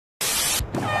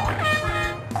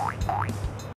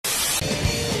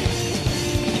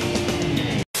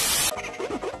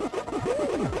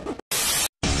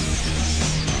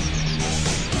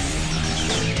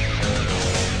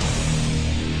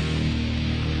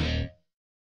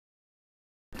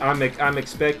I'm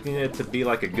expecting it to be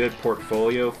like a good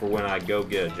portfolio for when I go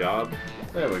get a job.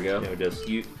 There we go. Just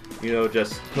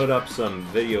put up some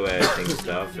video editing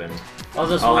stuff, and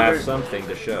I'll have something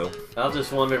to show. I'll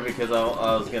just wonder because I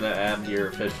was gonna add your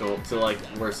official to like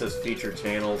where it says featured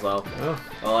channels. I'll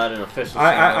add an official.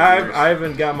 I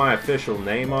haven't got my official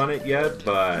name on it yet,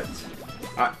 but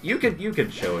you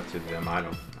can show it to them.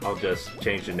 I'll just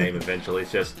change the name eventually.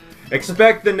 It's just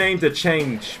expect the name to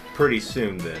change pretty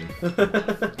soon then.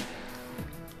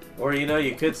 Or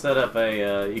you could set up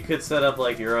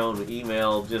like your own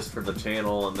email just for the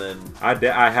channel, and then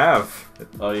I have.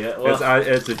 Oh yeah, well,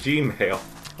 it's a Gmail.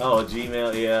 Oh, a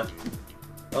Gmail, yeah.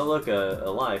 Oh look, a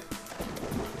life.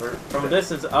 From a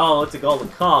distance, oh, it's a golden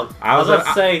cog. I was about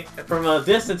to say, from a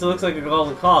distance, it looks like a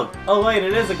golden cog. Oh wait,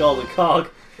 it is a golden cog.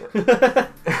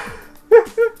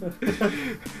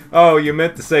 Oh, you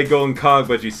meant to say golden cog,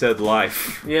 but you said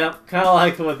life. Yep, kind of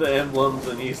like with the emblems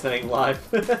and you saying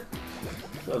life.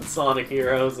 On Sonic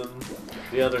Heroes and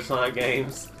the other Sonic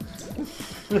games.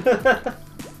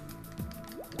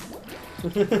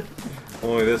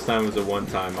 Only this time was a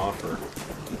one-time offer.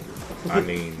 I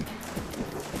mean,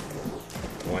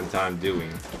 one-time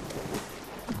doing.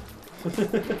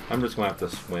 I'm just gonna have to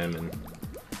swim and...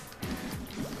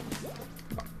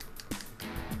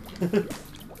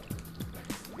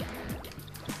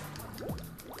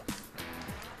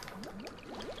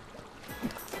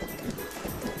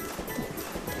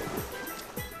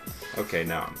 Okay,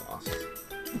 now I'm lost.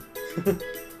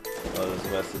 Oh, this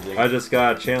messaging. I just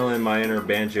got channeling my inner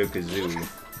Banjo-Kazooie.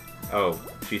 Oh,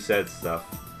 she said stuff.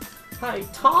 Hi,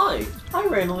 Ty! I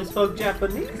randomly spoke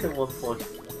Japanese at one point.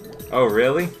 Oh,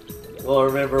 really? Well,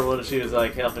 remember when she was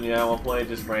like helping you out at one point,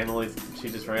 she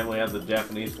just randomly had the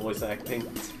Japanese voice acting in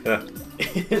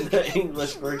the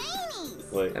English version.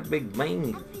 Wait. That big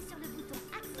bang.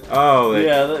 Oh,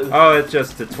 it's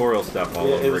just tutorial stuff all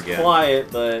over again. It was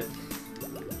quiet, but...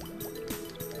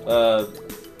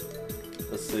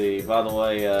 let's see. By the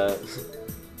way,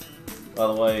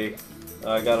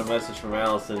 I got a message from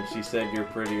Allison. She said you're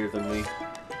prettier than me.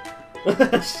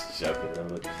 Shut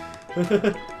it.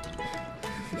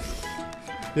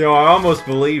 I almost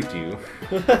believed you.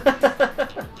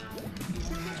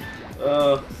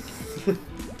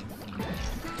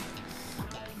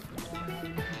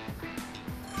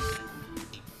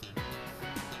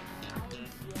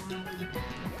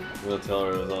 I'm gonna tell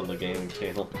her it was on the gaming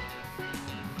channel.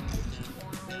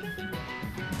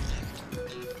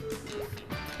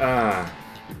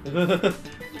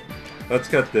 Let's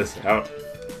cut this out.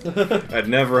 That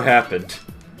never happened.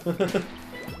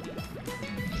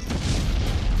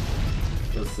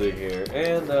 Let's see here,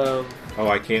 and oh,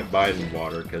 I can't bite in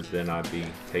water because then I'd be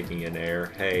taking in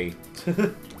air. Hey.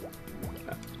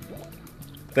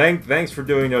 Thanks for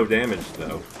doing no damage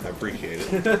though. I appreciate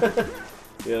it.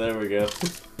 Yeah, there we go.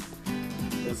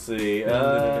 Let's see.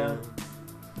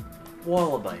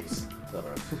 Wallabies.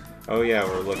 Oh yeah,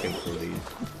 we're looking for these.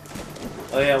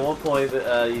 Oh yeah, at one point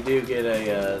you do get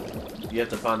a you have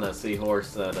to find that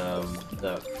seahorse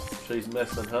that she's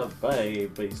missing her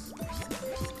babies.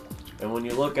 And when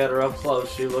you look at her up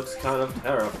close, she looks kind of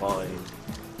terrifying.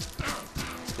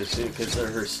 Cause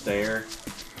of her stare.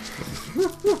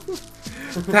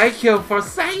 Thank you for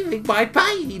saving my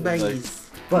babies. Like,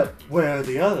 but where are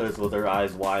the others? With their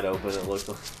eyes wide open, it looks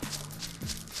like.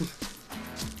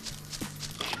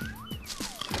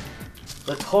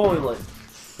 The toilet.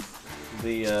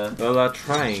 The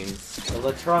latrines. The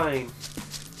latrine.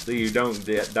 So you don't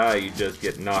die, you just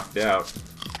get knocked out.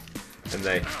 And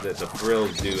the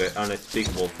frills do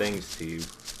unspeakable things to you.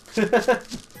 The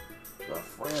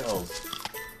frills.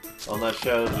 On that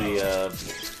show, the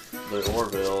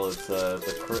Orville, it's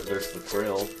there's the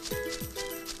krill,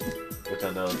 which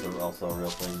I know is also a real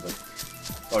thing, but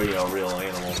a real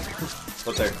animal.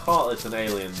 But they're called, it's an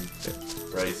alien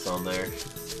race on there.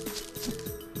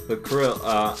 The krill,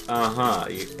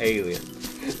 you alien.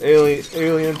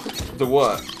 Alien to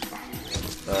what?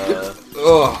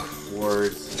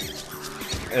 Words.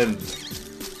 And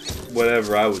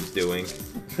whatever I was doing.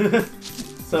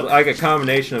 So, like a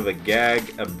combination of a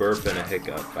gag, a burp, and a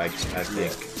hiccup, I think.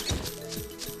 Yes.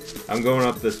 I'm going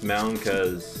up this mountain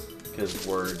because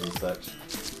words and such.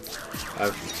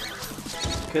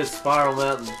 Because Spiral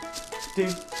Mountain.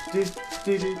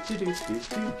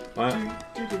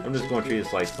 I'm just going to treat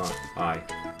this like fun. Hi.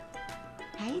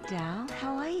 Hey, Dal.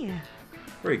 How are you?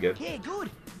 Pretty good. Yeah, good.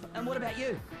 And what about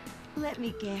you? Let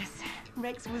me guess.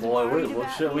 Rex was Boy, worried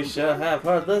about we should have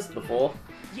heard this before.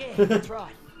 Yeah, that's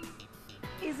right.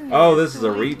 Isn't Oh, that this is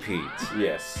a sweet? repeat.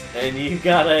 Yes, and you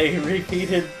got a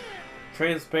repeated,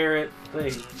 transparent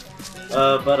thing.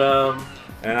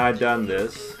 And I done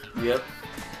this. Yep.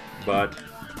 but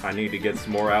I need to get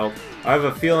some more I have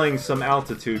a feeling some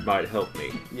altitude might help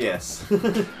me. Yes.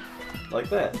 Like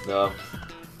that. No.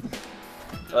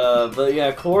 But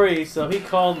yeah, Corey, so he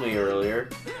called me earlier,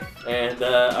 and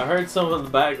I heard someone in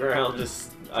the background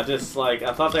I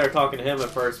thought they were talking to him at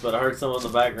first, but I heard someone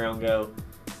in the background go,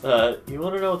 you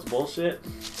want to know what's bullshit?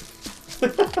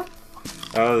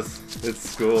 Oh, it's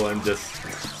school and just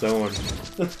someone.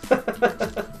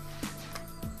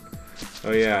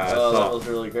 Oh yeah, I saw. That was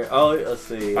really great. Oh, let's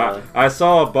see. I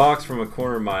saw a box from a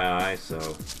corner of my eye,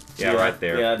 so yeah, right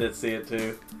there. Yeah, I did see it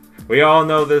too. We all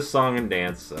know this song and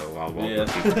dance, so I won't. Yeah.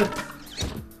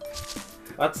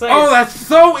 I'd say. Oh, that's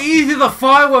so easy to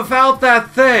find without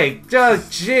that thing.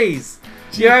 Just jeez,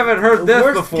 you haven't heard this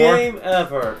worst before. Game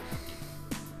ever.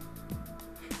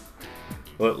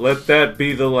 Let that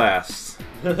be the last.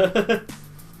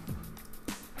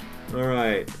 All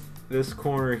right, this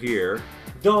corner here.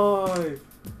 Dive.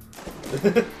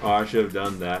 Oh, I should have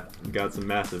done that. Got some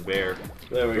massive air.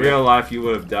 There we In go. real life, you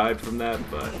would have died from that,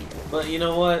 but. But you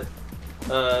know what?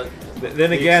 Then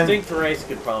the again, extinct race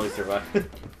could probably survive.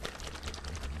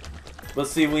 But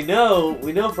see, we know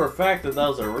for a fact that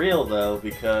those are real though,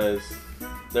 because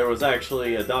there was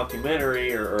actually a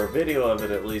documentary or a video of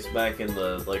it at least back in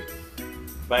the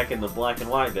black and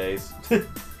white days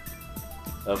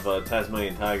of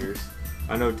Tasmanian tigers.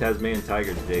 I know Tasmanian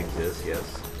tigers did exist.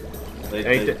 Yes,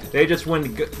 They they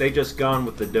just gone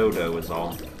with the dodo is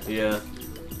all. yeah.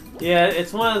 Yeah,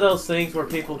 it's one of those things where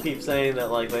people keep saying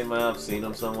that like they might have seen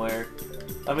them somewhere.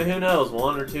 I mean, who knows?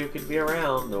 One or two could be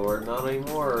around, or not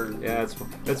anymore. Or... Yeah,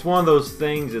 it's one of those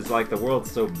things. It's like the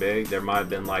world's so big, there might have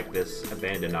been like this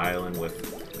abandoned island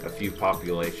with a few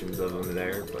populations of them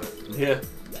there, but Yeah.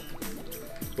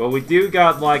 But we do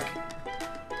got like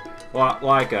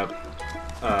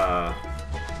a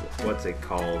what's it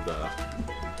called?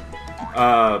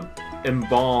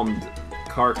 Embalmed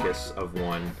carcass of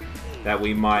one that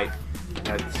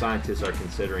scientists are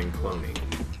considering cloning.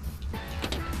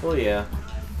 Well, yeah.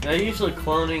 Now, usually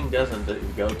cloning doesn't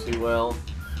go too well,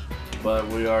 but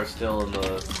we are still in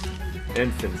the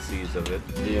Infancies of it.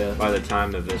 Yeah. By the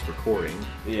time of this recording.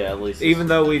 Yeah, at least. Even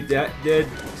though we did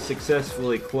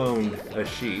successfully clone a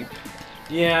sheep.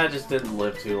 Yeah, it just didn't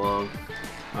live too long.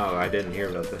 Oh, I didn't hear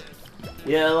about that.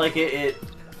 Yeah, like it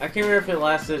I can't remember if it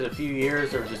lasted a few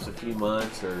years or just a few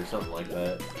months or something like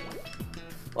that.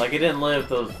 Like, it didn't live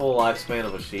the full lifespan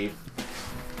of a sheep.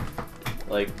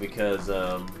 Like, because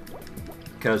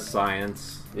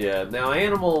science. Yeah, now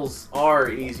animals are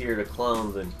easier to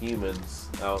clone than humans,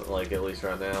 like, at least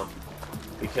right now.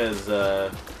 Because,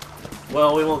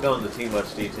 well, we won't go into too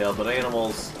much detail, but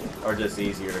animals are just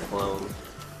easier to clone.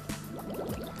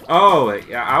 Oh,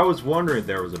 I was wondering if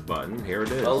there was a button. Here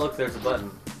it is. Oh, look, there's a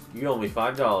button. You owe me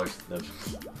 $5. No.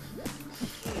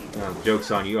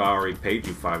 Joke's on you, I already paid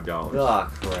you $5.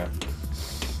 Ah, crap.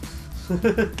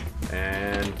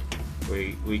 And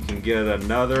we can get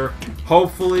another,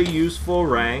 hopefully useful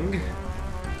rang.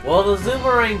 Well, the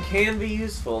Zoomerang can be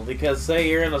useful, because say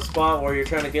you're in a spot where you're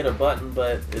trying to get a button,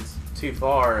 but it's too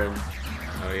far, and...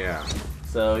 Oh, yeah.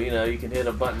 So, you know, you can hit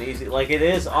a button easy. Like, it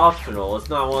is optional. It's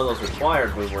not one of those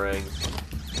required boomerangs.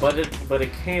 But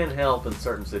it can help in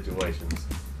certain situations.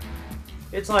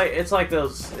 It's like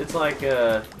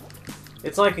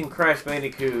in Crash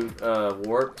Bandicoot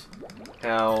Warped,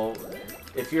 how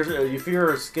if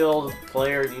you're a skilled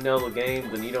player and you know the game,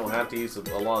 then you don't have to use a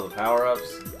lot of the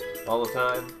power-ups all the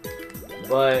time.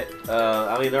 But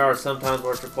I mean, there are some times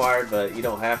where it's required, but you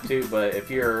don't have to. But if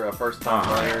you're a first-time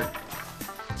player,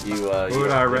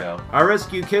 I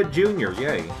rescued Kid Jr.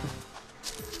 Yay!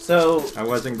 So it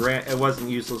wasn't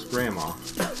useless grandma.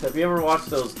 Have you ever watched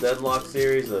those Deadlock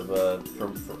series of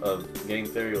Game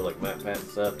Theory with like Matt Pat and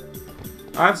stuff?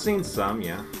 I've seen some,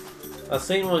 yeah. I've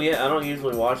seen one yet. I don't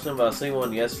usually watch them, but I've seen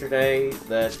one yesterday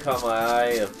that caught my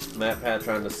eye of Matt Pat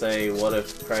trying to say, "What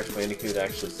if Crash Bandicoot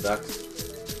actually sucks?"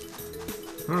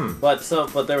 But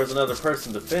there was another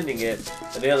person defending it,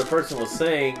 and the other person was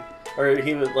saying, or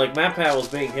he was like, Matt Pat was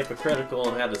being hypocritical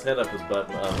and had his head up his butt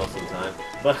most of the time,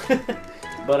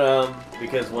 but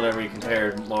because whenever he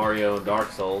compared Mario and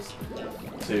Dark Souls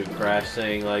to Crash,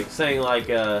 saying like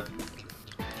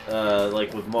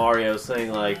with Mario,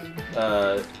 saying like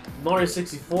Mario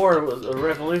 64 was a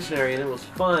revolutionary and it was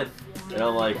fun, and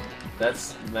I'm like,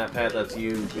 that's Matt Pat, that's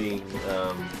you being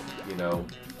you know,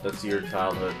 that's your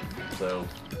childhood, so.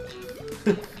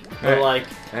 But like,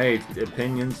 hey,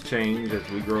 opinions change as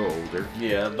we grow older.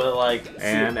 Yeah, but like,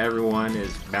 and everyone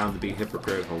is bound to be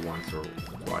hypocritical once or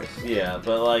twice. Yeah,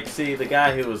 but like, see, the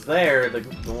guy who was there, the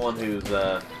one who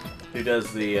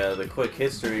does the quick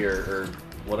history or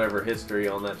whatever history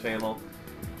on that channel,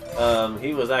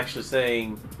 he was actually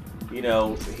saying, you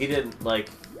know, he didn't like.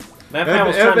 Matt Pat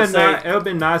was trying to say. It would have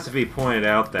been nice if he pointed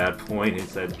out that point and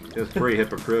said it was pretty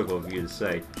hypocritical of you to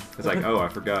say. It's like, oh, I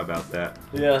forgot about that.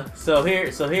 Yeah. So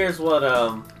here's what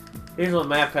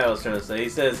Matt Pat was trying to say. He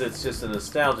says it's just a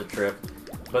nostalgia trip,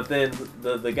 but then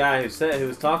the guy who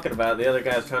was talking about it, the other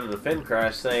guy was trying to defend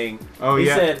Crash, saying,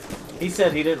 he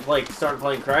said he didn't start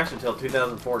playing Crash until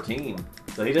 2014,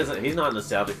 so he's not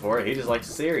nostalgic for it. He just likes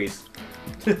the series.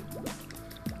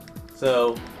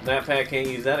 So Matt Pat can't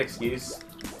use that excuse.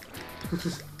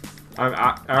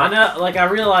 I know, like, I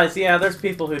realize, yeah, there's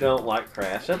people who don't like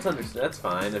Crash. That's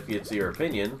fine if it's your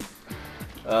opinion.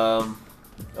 Oh,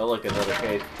 look, another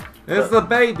cage. It's the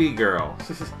baby girl.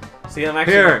 See, I'm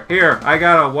actually... Here, I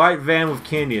got a white van with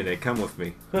candy in it. Come with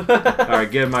me. Alright,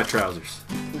 give him my trousers.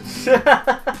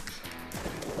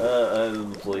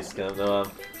 The police come, no,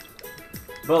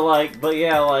 but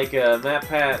yeah, Matt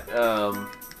Pat,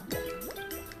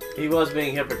 he was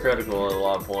being hypocritical at a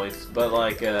lot of points, but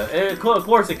of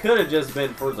course it could have just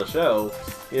been for the show.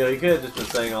 You know, he could have just been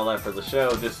saying all that for the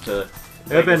show just to... It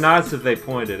would have been nice if they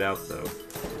pointed out, though.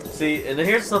 See, and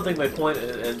here's something they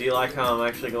pointed, and do you like how I'm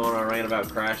actually going on a rant about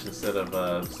Crash instead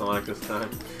of Sonic this time?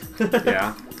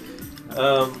 Yeah.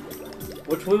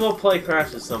 Which we will play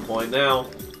Crash at some point. Now,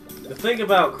 the thing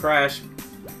about Crash...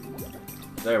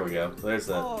 There we go. There's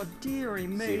that dearie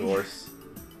me. seahorse.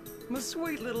 My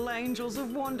sweet little angels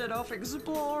have wandered off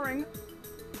exploring.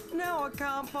 Now I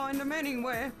can't find them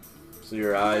anywhere. So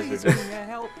your eyes Please are just... will you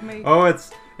help me? Oh,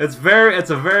 it's a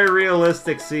very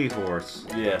realistic seahorse.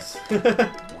 Yes.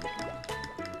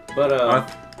 But I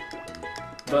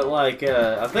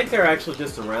think they're actually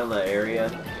just around that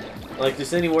area. Like,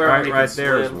 just anywhere where you can swim.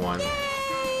 Right there's one.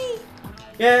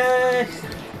 Yay!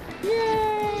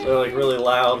 Yay! They're like really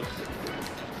loud.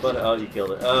 But, oh, you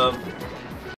killed it. Run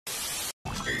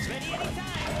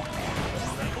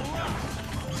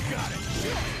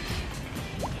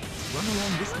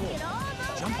along this wall.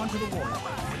 Jump onto the wall.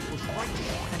 Push right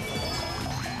and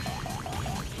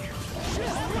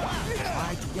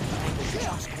try to get the angle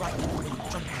just right before you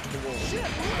jump onto the wall.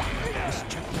 This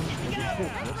checkpoint will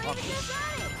report your progress.